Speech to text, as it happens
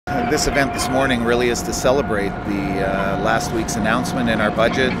This event this morning really is to celebrate the last week's announcement in our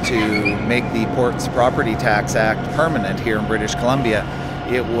budget to make the Ports Property Tax Act permanent here in British Columbia.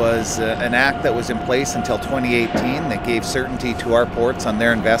 It was an act that was in place until 2018 that gave certainty to our ports on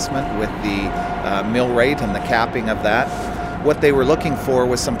their investment with the mill rate and the capping of that. What they were looking for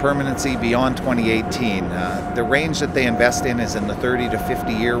was some permanency beyond 2018. The range that they invest in is in the 30 to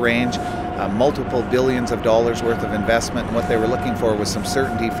 50 year range, multiple billions of dollars worth of investment, and what they were looking for was some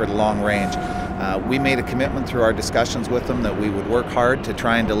certainty for the long range. We made a commitment through our discussions with them that we would work hard to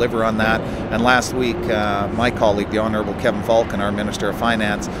try and deliver on that, and last week my colleague, the Honourable Kevin Falcon, our Minister of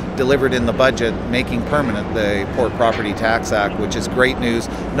Finance, delivered in the budget making permanent the Port Property Tax Act, which is great news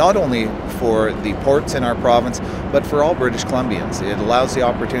not only for the ports in our province but for all British Columbians. It allows the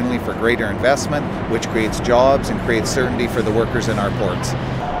opportunity for greater investment, which creates jobs and creates certainty for the workers in our ports.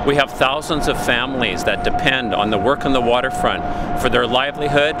 We have thousands of families that depend on the work on the waterfront for their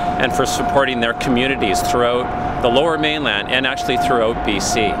livelihood and for supporting their communities throughout the Lower Mainland and actually throughout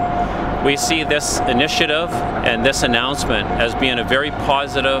BC. We see this initiative and this announcement as being a very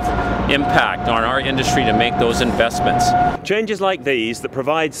positive impact on our industry to make those investments. Changes like these that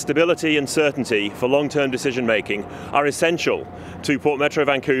provide stability and certainty for long-term decision making are essential to Port Metro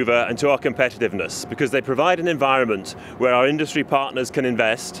Vancouver and to our competitiveness, because they provide an environment where our industry partners can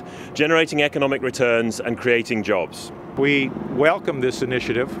invest, generating economic returns and creating jobs. We welcome this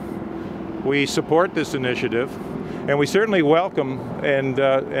initiative, we support this initiative, and we certainly welcome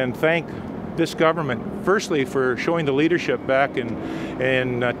and thank this government, firstly for showing the leadership back in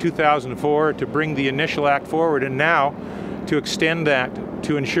 2004 to bring the initial act forward, and now to extend that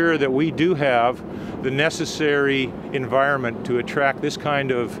to ensure that we do have the necessary environment to attract this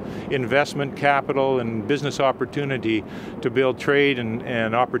kind of investment capital and business opportunity to build trade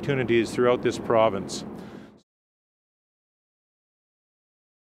and opportunities throughout this province.